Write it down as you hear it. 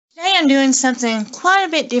am doing something quite a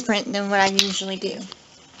bit different than what I usually do.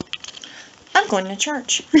 I'm going to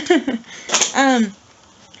church.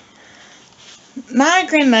 My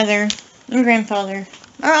grandmother and grandfather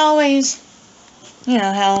are always, you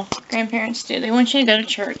know how grandparents do. They want you to go to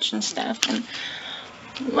church and stuff. And,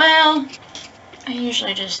 well, I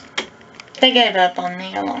usually just, they gave up on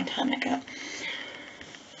me a long time ago.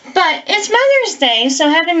 But it's Mother's Day, so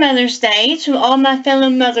happy Mother's Day to all my fellow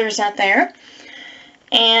mothers out there.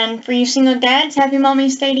 And for you single dads, happy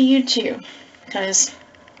Mommy's Day to you too. Because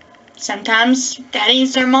sometimes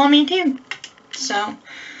daddies are mommy too. So,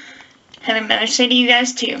 happy Mother's Day to you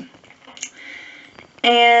guys too.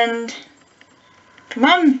 And for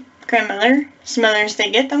my grandmother, it's Mother's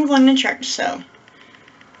Day gift, I'm going to church. So,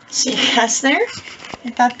 see you guys there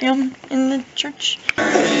if I film in the church.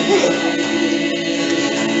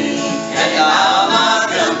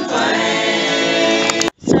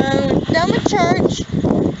 So, done with church.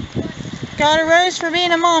 Got a rose for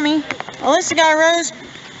being a mommy. Alyssa got a rose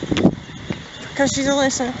because she's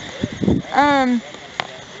Alyssa.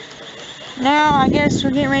 Now I guess we're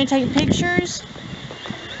getting ready to take pictures.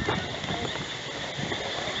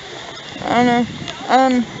 I don't know.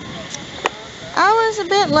 I was a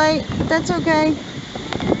bit late, but that's okay.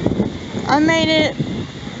 I made it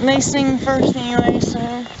next thing first anyway, so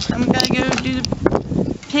I'm gonna go do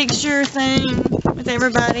the picture thing with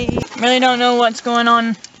everybody. Really don't know what's going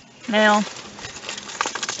on now.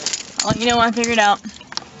 I'll let you know when I figure it out.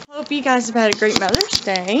 Hope you guys have had a great Mother's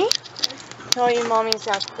Day. To all you mommies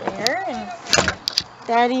out there and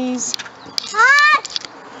daddies.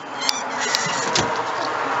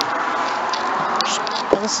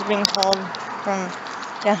 This is being called from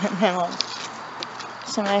down at Menlo.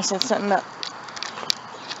 Somebody said something about,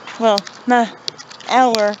 well, my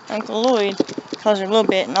our Uncle Lloyd calls her a little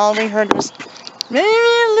bit, and all we heard was a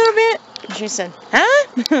little bit. And she said, huh?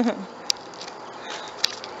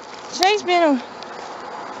 Today's been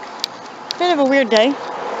a bit of a weird day.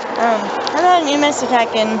 I've had an MS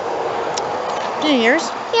attack in 2 years.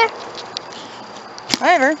 Yeah.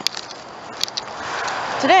 However,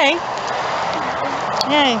 today,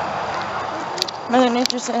 yay, Mother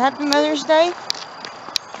Nature said Happy Mother's Day.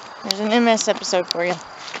 There's an MS episode for you.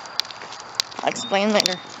 I'll explain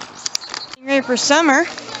later. Getting ready for summer.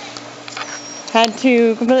 Had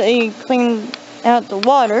to completely clean out the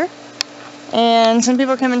water. And some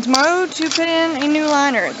people are coming tomorrow to put in a new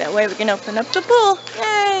liner. That way we can open up the pool.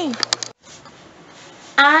 Yay!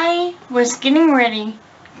 I was getting ready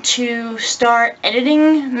to start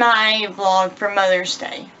editing my vlog for Mother's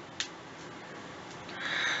Day.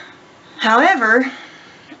 However,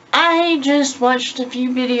 I just watched a few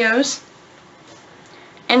videos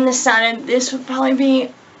and decided this would probably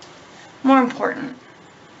be more important.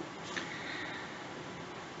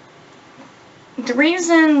 The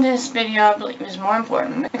reason this video, I believe, is more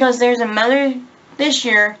important because there's a mother this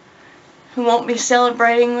year who won't be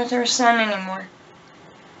celebrating with her son anymore.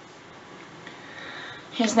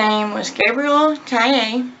 His name was Gabriel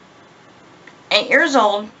Taye, 8 years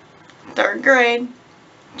old, 3rd grade,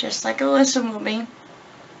 just like Alyssa will be,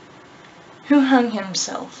 who hung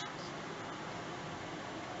himself.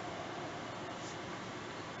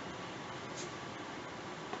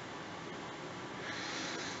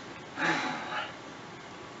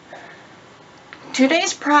 Two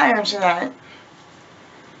days prior to that,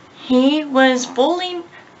 he was bullied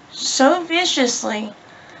so viciously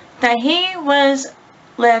that he was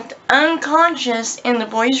left unconscious in the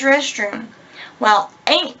boys' restroom while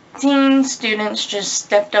 18 students just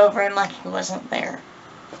stepped over him like he wasn't there.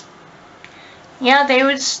 Yeah, they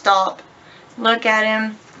would stop, look at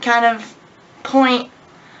him, kind of point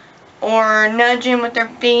or nudge him with their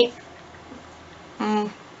feet,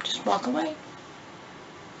 and just walk away.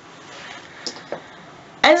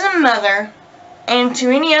 As a mother, and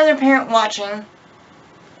to any other parent watching,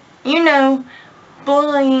 you know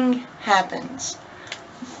bullying happens.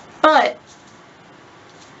 But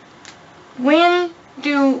when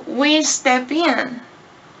do we step in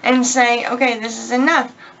and say, okay, this is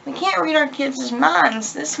enough? We can't read our kids'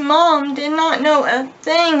 minds. This mom did not know a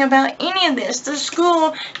thing about any of this. The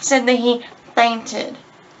school said that he fainted.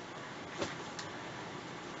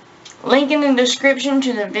 Link in the description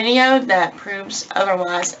to the video that proves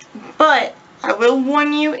otherwise. But I will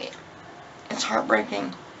warn you, it's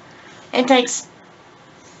heartbreaking. It takes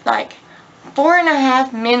like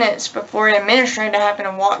 4.5 minutes before an administrator happened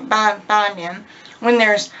to walk by and find him. When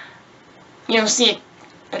you'll see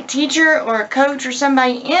a teacher or a coach or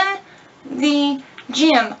somebody in the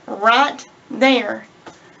gym right there,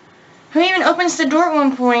 who even opens the door at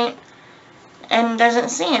one point and doesn't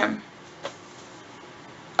see him.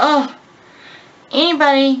 Oh,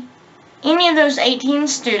 anybody any of those 18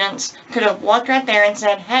 students could have walked right there and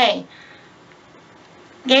said, hey,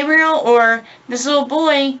 Gabriel or this little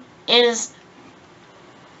boy is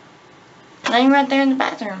laying right there in the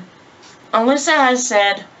bathroom. Alyssa has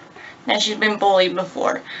said that she's been bullied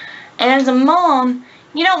before. And as a mom,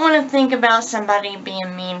 you don't want to think about somebody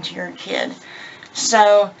being mean to your kid.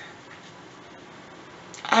 So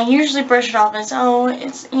I usually brush it off as, oh,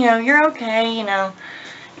 it's, you're okay,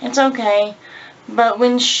 it's okay. But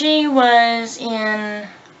when she was in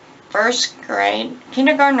first grade,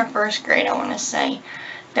 kindergarten or first grade, I want to say,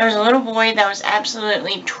 there was a little boy that was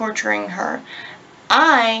absolutely torturing her.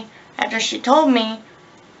 I, after she told me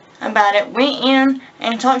about it, went in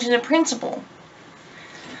and talked to the principal.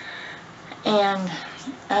 And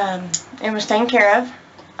it was taken care of.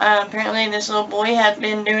 Apparently this little boy had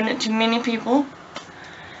been doing it to many people.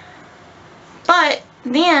 But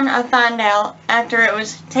then I find out, after it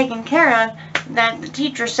was taken care of, that the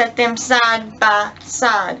teacher set them side by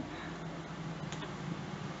side.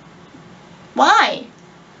 Why?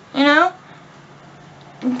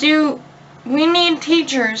 Do we need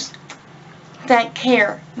teachers that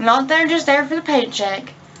care? Not that are just there for the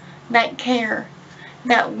paycheck. That care.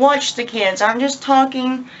 That watch the kids. Aren't just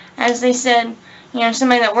talking, as they said.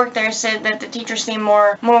 Somebody that worked there said that the teachers seem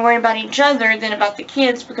more worried about each other than about the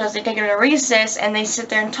kids because they take them to recess and they sit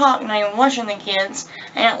there and talk, not even watching the kids,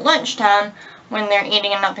 and at lunchtime when they're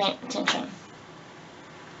eating and not paying attention.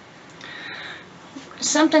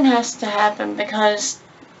 Something has to happen because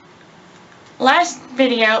last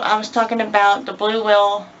video I was talking about the blue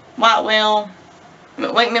whale, white whale,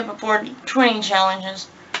 wake me up before 20 challenges.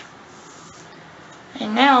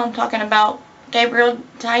 And now I'm talking about Gabriel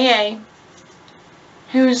Taye,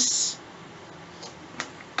 who's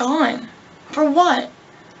gone. For what?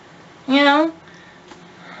 I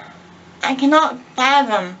cannot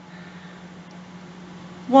fathom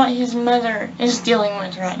what his mother is dealing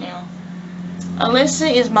with right now.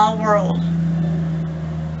 Alyssa is my world.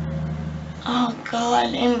 Oh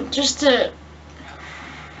God, and just to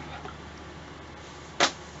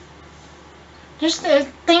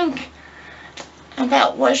think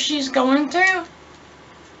about what she's going through.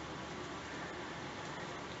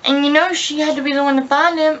 And she had to be the one to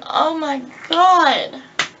find him. Oh my God.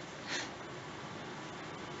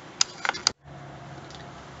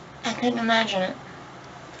 I couldn't imagine it.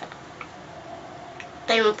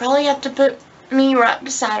 They would probably have to put me right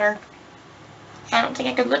beside her. I don't think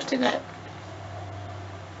I could live through that.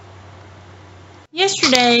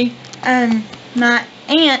 Yesterday, my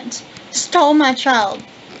aunt stole my child.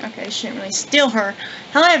 Okay, she didn't really steal her.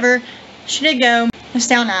 However, she did go a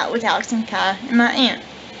style night with Alex and Kai and my aunt.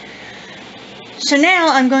 So now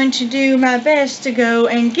I'm going to do my best to go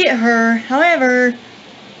and get her. However,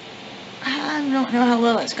 I don't know how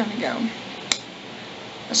well that's going to go.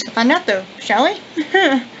 Let's go find out though, shall we?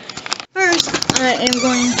 First, I am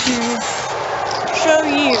going to show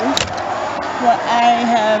you what I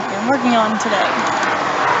have been working on today.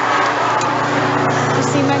 You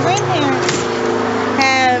see, my grandparents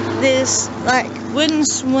have this like wooden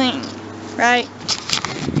swing, right?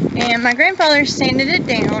 And my grandfather sanded it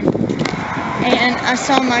down, and I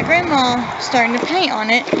saw my grandma starting to paint on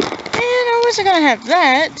it, and I wasn't gonna have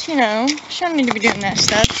that, she don't need to be doing that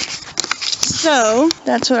stuff. So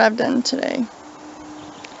that's what I've done today.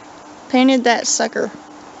 Painted that sucker.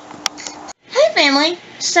 Hey family,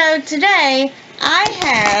 so today I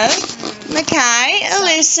have Makai,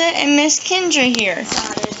 Alyssa, and Miss Kendra here.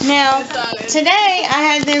 Now, today I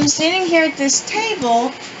have them sitting here at this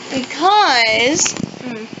table because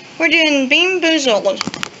we're doing Boozled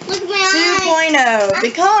 2.0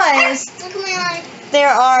 because there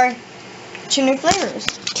are 2 new flavors.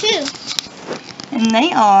 2. And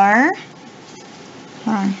they are,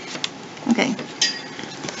 okay.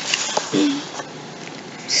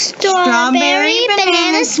 Strawberry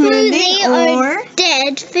banana smoothie or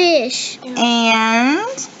dead fish.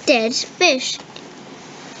 And Dead fish.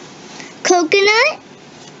 Coconut,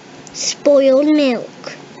 spoiled milk.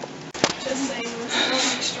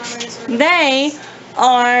 they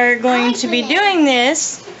are going to be doing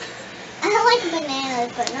this. I like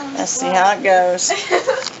bananas, but no. Let's see how it goes.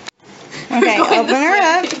 Okay, open her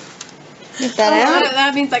up. Get that out.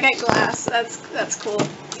 That means I get glass. That's cool.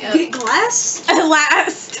 Yep. You get glass?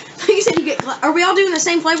 Last. You said you get glass. Are we all doing the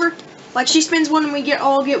same flavor? Like she spins one and we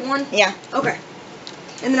all get one? Yeah. Okay.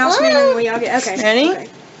 And then I'll spin and we all get, okay. Ready? Okay.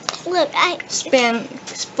 Look, Spin,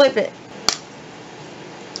 flip it.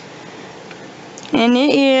 And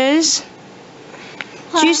it is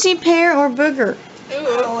juicy pear or booger.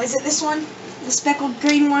 Oh, is it this one? The speckled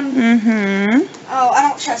green one? Mm-hmm. Oh, I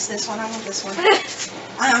don't trust this one. I want this one.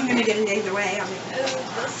 I'm gonna get it either way.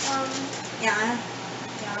 This one. Yeah.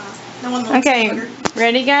 No one Okay,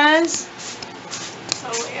 ready, guys?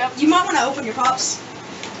 Oh, yep. You might want to open your pops.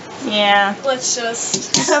 Yeah. Let's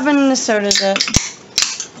just. Just open the sodas up.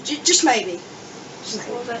 Just maybe. Just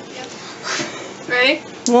a little bit, yep. Ready?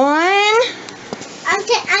 1,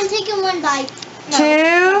 I'm taking one bite.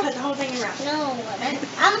 2, Put the whole thing around. No,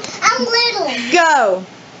 I'm little. go.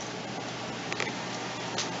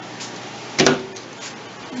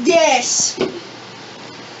 Yes.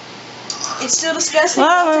 It's still disgusting. Whoa,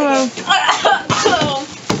 I'll whoa, take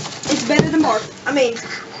it. It's better than barf. I mean,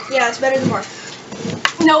 yeah, it's better than barf.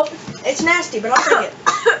 Nope. It's nasty, but I'll take it.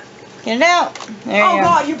 Get it out. There Oh you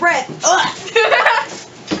God, your breath. Ugh.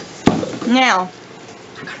 go. Now.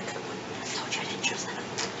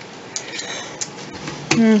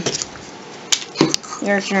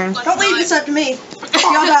 Your turn. Don't leave this up to me. If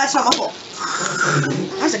y'all die, it's not my fault.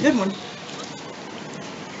 That's a good one.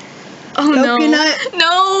 Oh Coconut.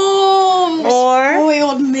 No. Or,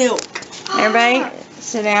 Boiled milk. everybody,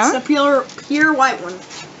 sit It's down. the pure white one.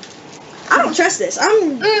 I don't trust this.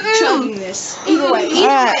 I'm chugging this. Either way. Either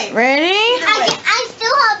Alright, way. ready? I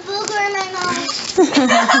still have booger in my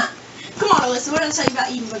mouth. Come on, Alyssa. What did I tell you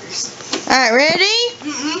about eating boogers? Alright, ready?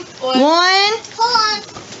 1, Hold on.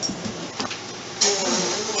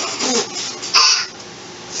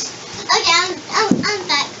 Okay, I'm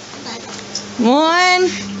back. 1,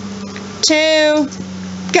 2,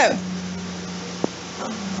 go.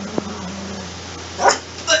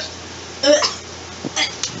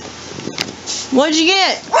 What'd you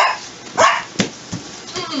get?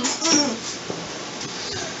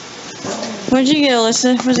 What'd you get,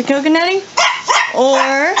 Alyssa? Was it coconutty?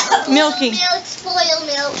 Or milky? Milk, spoiled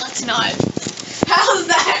milk. It's not. How's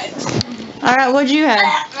that? Alright, what'd you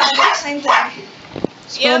have? Same thing.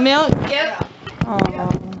 Spoiled milk? Yep. Oh.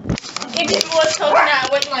 If it was coconut, I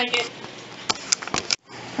wouldn't like it.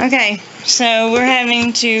 Okay, so we're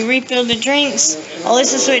having to refill the drinks.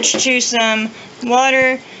 Alyssa switched to some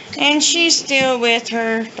water, and she's still with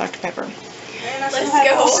her Dr. Pepper. Let's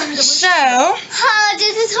go. So,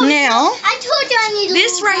 This is hard. now, I told you I need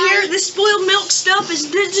This right here, this spoiled milk stuff,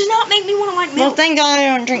 does not make me want to like well, milk. thank God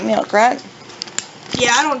I don't drink milk, right?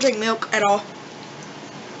 Yeah, I don't drink milk at all.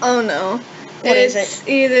 Oh no. What is It's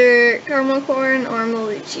either caramel corn or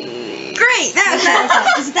Malucci. Great!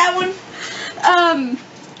 That is it that one?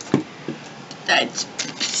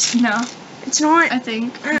 That's no. It's not. I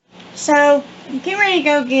think. So, get ready to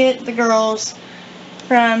go get the girls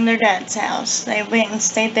from their dad's house. They went and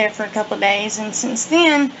stayed there for a couple of days, and since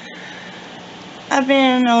then, I've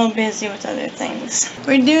been a little busy with other things.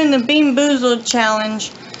 We're doing the Being Boozled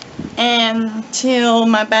challenge until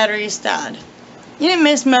my batteries died. You didn't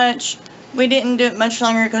miss much. We didn't do it much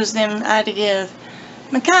longer because then I had to give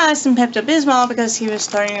Makai some Pepto-Bismol because he was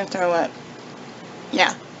starting to throw up.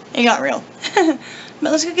 Yeah, it got real. But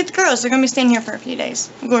let's go get the girls. They're going to be staying here for a few days.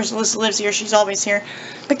 Of course, Alyssa lives here. She's always here.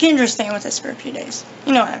 But Kendra's staying with us for a few days.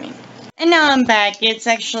 You know what I mean. And now I'm back. It's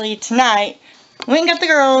actually tonight. We went and got the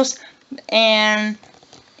girls. And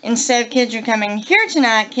instead of Kendra coming here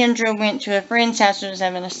tonight, Kendra went to a friend's house who was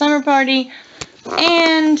having a summer party.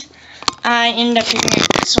 And I ended up picking up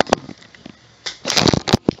this one.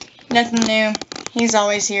 Nothing new. He's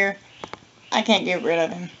always here. I can't get rid of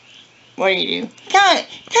him. What do you do? Kind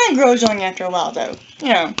of grows on you after a while, though.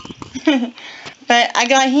 You know. But I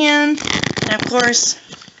got him, and of course,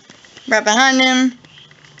 right behind him,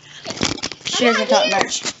 she doesn't talk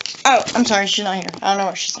much. Oh, I'm sorry, she's not here. I don't know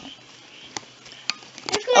what she's saying.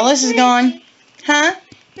 Alyssa's gone. Huh?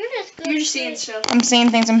 You're just seeing stuff. I'm seeing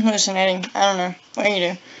things, I'm hallucinating. I don't know. What do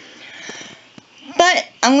you do? But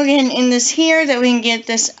I'm going to go ahead and end this here, that we can get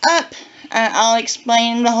this up. I'll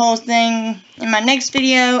explain the whole thing in my next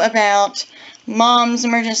video about Mom's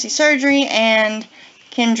emergency surgery and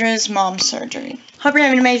Kendra's mom's surgery. Hope you're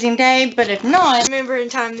having an amazing day, but if not, Remember, in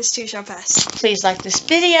time, this too shall pass. please like this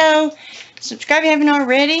video, subscribe if you haven't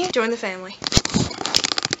already. Join the family.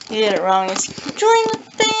 You did it wrong. It's join the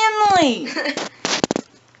family.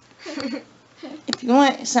 If you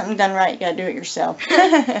want something done right, you gotta do it yourself.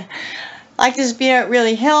 Like this video, it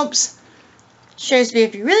really helps. Share this video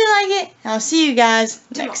if you really like it. I'll see you guys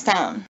next time.